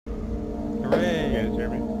Hooray! You guys hear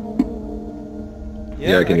me?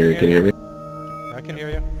 Yeah, I can hear you. Can you hear me? I can hear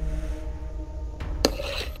you.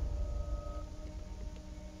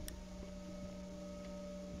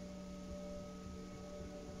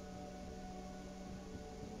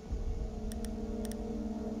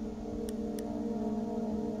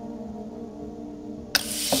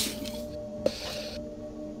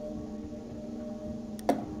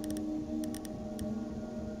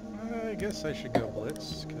 I guess I should go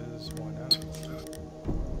blitz, because why not?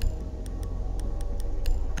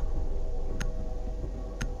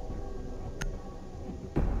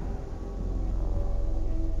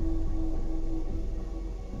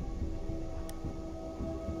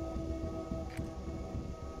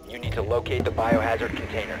 You need to locate the biohazard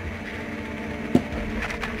container.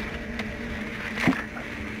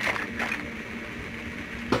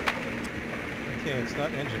 Okay, it's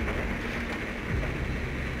not engine room.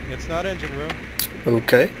 It's not engine room.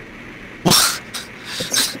 Okay.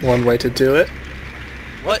 One way to do it.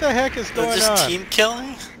 What the heck is going They're just on? team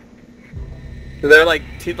killing? They're like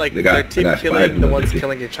They got- they're team they got killing fired the ones 50.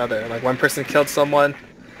 killing each other. Like one person killed someone,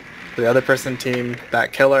 the other person team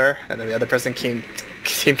that killer, and then the other person team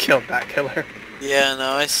killed that killer. Yeah,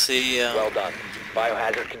 no, I see. Well done.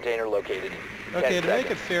 Biohazard container located. Okay, 10 to make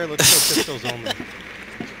it seconds. fair, let's go pistols only.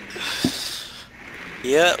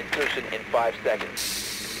 Yep. Insertion in 5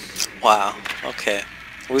 seconds. Wow. Okay.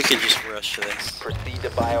 We could just rush this. Proceed to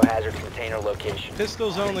biohazard container location.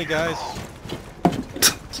 Pistols only, guys.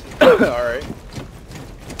 Alright.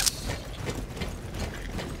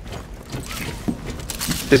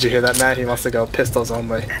 Did you hear that, Matt? He wants to go pistols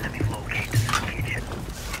only.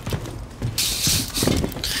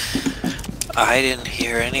 I didn't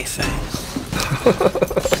hear anything.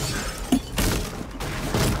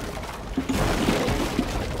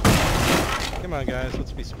 Come on, guys,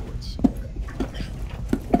 let's be sports.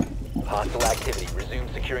 Hostile activity. Resume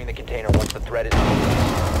securing the container once the threat is over.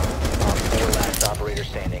 Op 4 last operator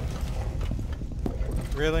standing.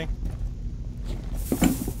 Really?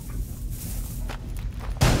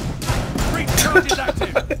 Try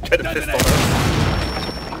to pistol him.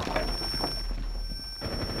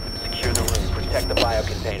 Secure the room. Protect the bio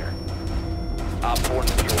container. Op 4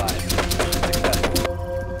 neutralized. Successful.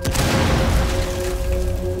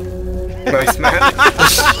 Nice, Matt.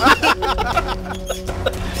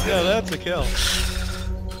 Yeah, that's a kill.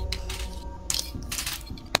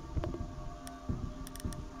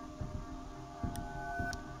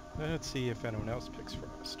 Let's see if anyone else picks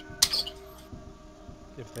first.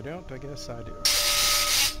 If they don't, I guess I do.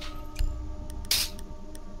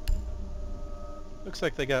 Looks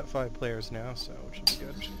like they got 5 players now, so it should be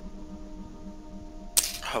good.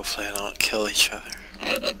 Hopefully I don't kill each other.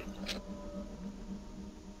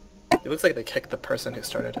 It looks like they kicked the person who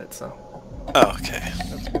started it, so. Oh, okay.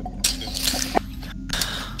 That's good.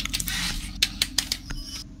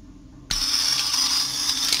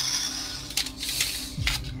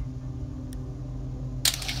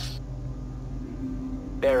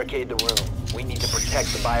 Barricade the room. We need to protect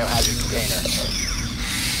the biohazard container.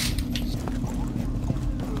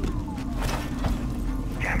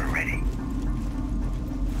 Camera ready.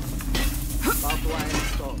 Barbed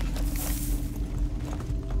installed.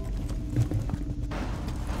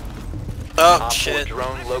 Oh, Op 4 shit.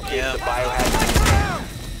 drone located Yeah. the biohazard.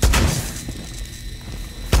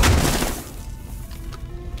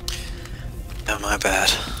 Yeah, my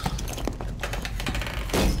bad.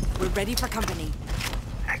 We're ready for company.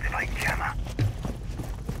 Activate camera.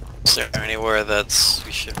 Is there anywhere that's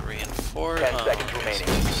we should reinforce? 10 seconds remaining.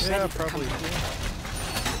 Yeah, Ready for probably. company.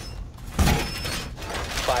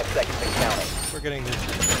 5 seconds and counting. We're getting this.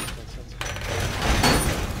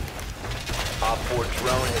 Op 4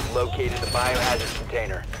 drone has located the biohazard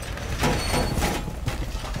container.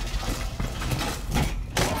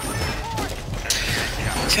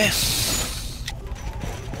 Okay.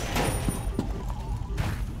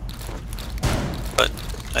 But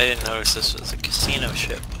I didn't notice this was a casino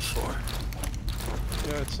ship before.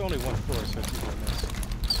 Yeah, it's only 1 floor, so if you don't miss.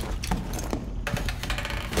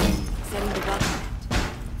 Setting development.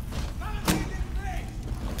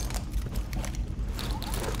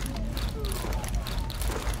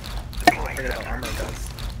 I forget how armor does.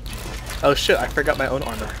 Oh shit, I forgot my own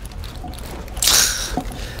armor.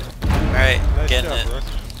 Alright, Nice getting job, it. Brooke.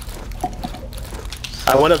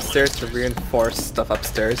 I went upstairs to reinforce stuff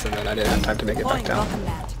upstairs, and then I didn't have time to make it back Deploying down. welcome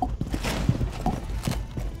mat.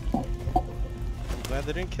 Glad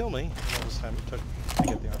they didn't kill me. All this time it took to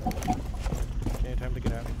get the armor. Okay, time to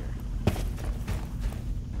get out of here.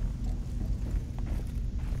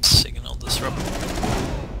 Signal disrupt.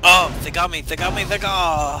 Oh, they got me, they got me, they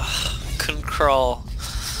got. Couldn't crawl.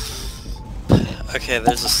 Okay,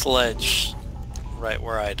 there's a sledge right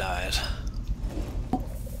where I died.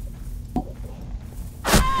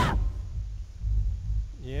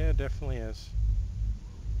 Yeah, it definitely is.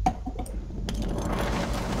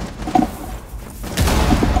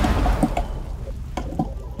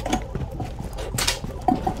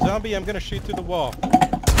 Zombie, I'm gonna shoot through the wall.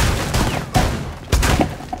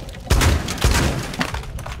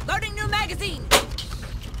 Loading new magazine.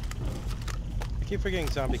 I keep forgetting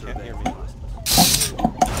zombie can't hear me.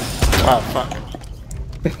 Oh fuck.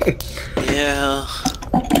 Yeah.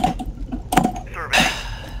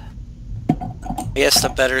 I guess the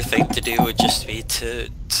better thing to do would just be to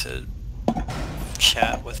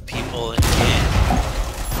chat with people in game.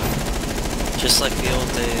 Just like the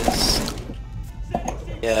old days.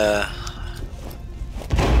 Yeah.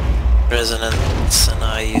 Resonance and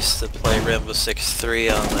I used to play Rainbow Six 3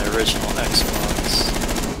 on the original Xbox.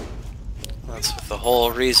 That's the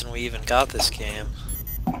whole reason we even got this game.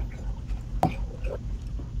 It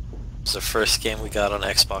was the first game we got on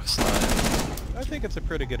Xbox Live. I think it's a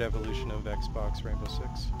pretty good evolution of Xbox Rainbow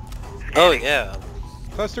Six. Oh yeah.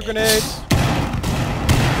 Cluster grenades!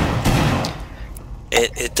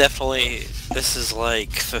 It definitely, this is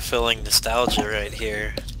like fulfilling nostalgia right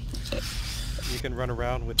here. You can run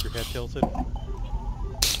around with your head tilted.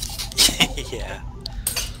 Yeah.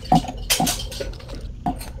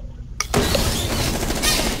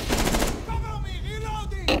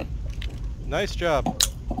 Nice job.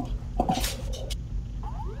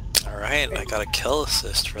 Alright, I got a kill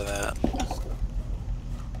assist for that.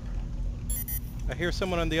 I hear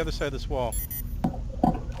someone on the other side of this wall.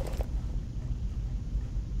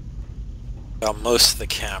 Got most of the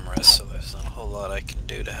cameras, so there's not a whole lot I can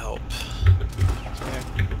do to help.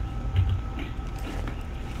 Yeah.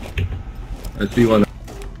 I see one.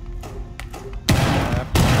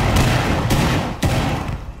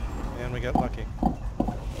 And we got lucky.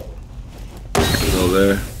 Still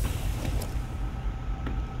there.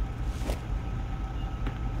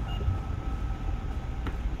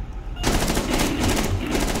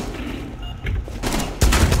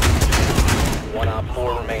 One op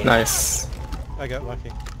 4 remaining. Nice. I got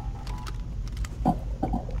lucky.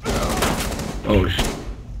 Oh shit.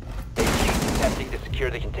 Attempting to secure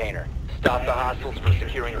the container. Stop the hostiles from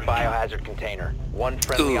securing the biohazard container. One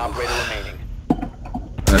friendly Ooh. operator remaining.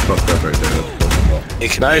 I fucked up right there. That's fucking well.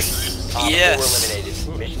 It can Nice. Op 4 Yes.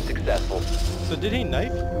 eliminated. Mission successful. So did he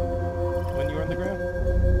knife you when you were on the ground?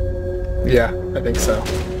 Yeah, I think so.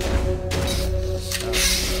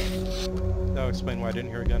 That'll explain why I didn't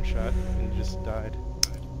hear a gunshot and you just died.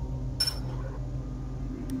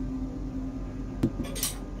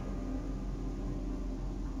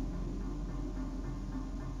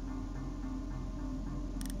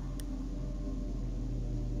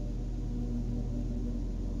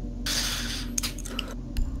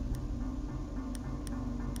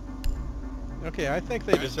 Okay, I think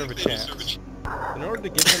they deserve a chance. In order to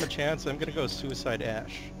give them a chance, I'm gonna go Suicide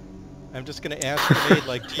Ash. I'm just gonna Ash grenade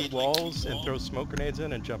like 2 walls and throw smoke grenades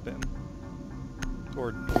in and jump in.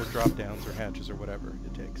 Or drop downs or hatches or whatever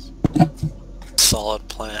it takes. solid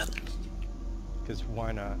plan. Because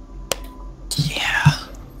why not? Yeah.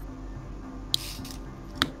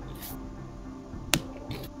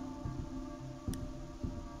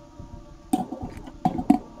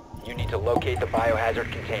 You need to locate the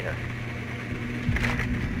biohazard container.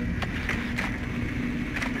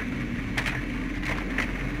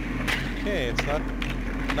 Okay, it's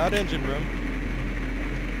not engine room.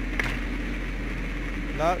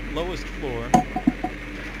 Not lowest floor.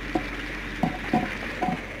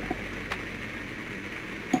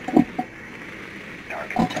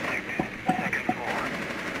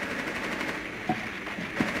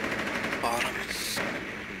 Bottom.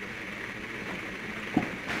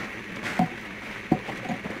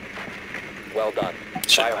 Well done.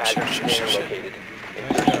 Biohazard container located. Nice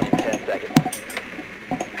Insertion job. in 10 seconds.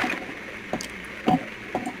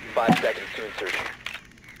 5 seconds to insertion.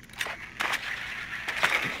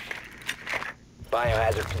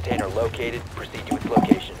 Biohazard container located. Proceed to its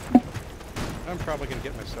location. I'm probably gonna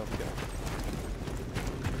get myself killed.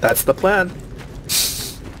 That's the plan.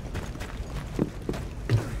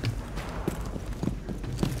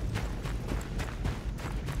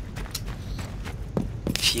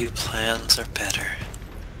 Few plans are better.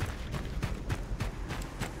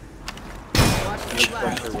 Watch the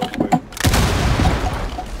blast.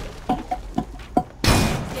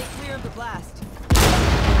 Stay clear of the blast.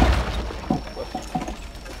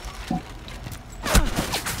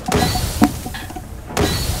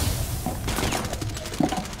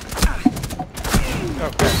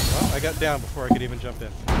 Okay, well, I got down before I could even jump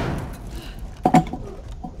in.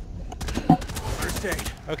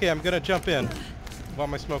 Okay, I'm gonna jump in while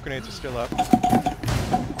my smoke grenades are still up.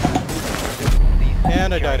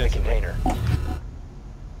 And I died Securing the instantly. container.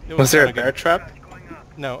 It Was there a kinda bear good. trap?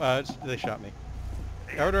 No, they shot me.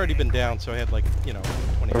 I had already been down, so I had like, 20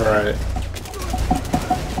 Right.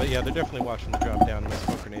 But yeah, they're definitely watching the drop down, and my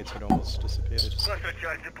smoke grenades had almost dissipated.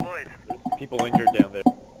 People injured down there.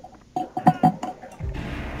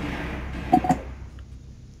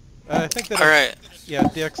 I think that... Alright. Yeah,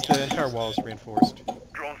 DX, the entire wall is reinforced.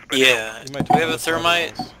 Yeah. You might Do we have a want to try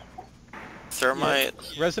the thermite? walls. Thermite.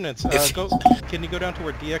 Resonance, If- can you go down to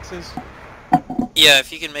where DX is? Yeah,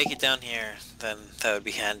 if you can make it down here, then that would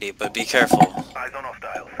be handy, but be careful.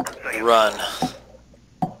 Run.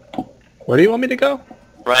 Where do you want me to go?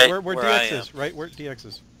 Right Where where I DX am. is, right where DX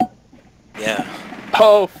is. Yeah.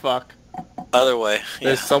 Oh fuck. Other way. Yeah.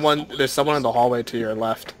 There's someone in the hallway to your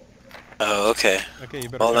left. Oh, okay. Okay, you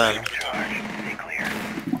better Well run.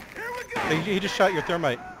 then. He just shot your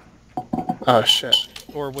thermite. Oh shit.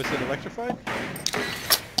 Or was it electrified?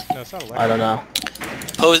 No, it's not electrified. I don't know.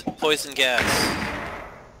 Poison gas.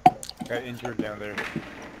 Got injured down there.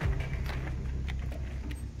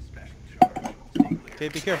 Okay,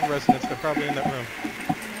 be careful, Resonance. They're probably in that room.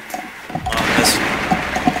 Oh, this,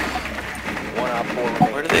 One op 4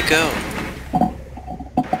 remaining. where do they go?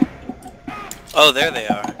 Oh, there they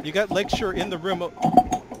are. You got Lakeshore in the room. Oh,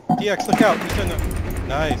 DX, look out. He's in the...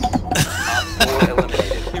 Nice. Op 4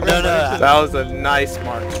 eliminated. He ran No, right no, into That was a nice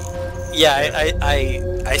mark. Yeah,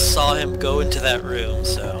 I saw him go into that room,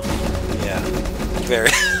 so yeah. Very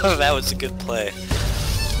that was a good play.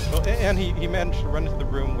 Well, and he managed to run into the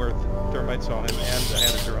room where Thermite saw him and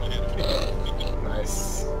had a drone.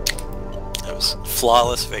 Nice. That was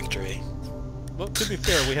flawless victory. Well, to be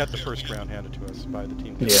fair, we had the first round handed to us by the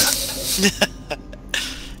team. Yeah.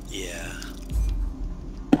 Yeah.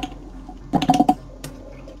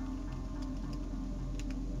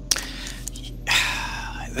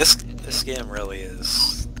 This game really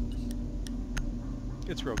is.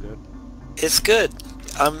 It's real good. It's good.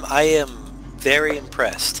 I am very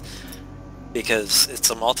impressed because it's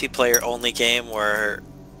a multiplayer only game where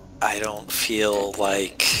I don't feel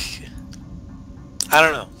like I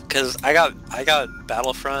don't know, because I got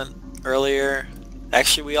Battlefront earlier.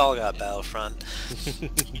 Actually, we all got Battlefront,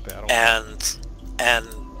 Battle. and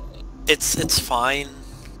it's fine,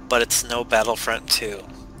 but it's no Battlefront 2.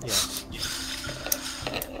 Yeah.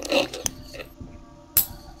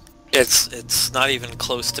 It's not even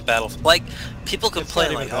close to Battlefront. Like people It's not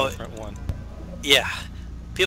complain even like, oh, Battlefront 1. yeah,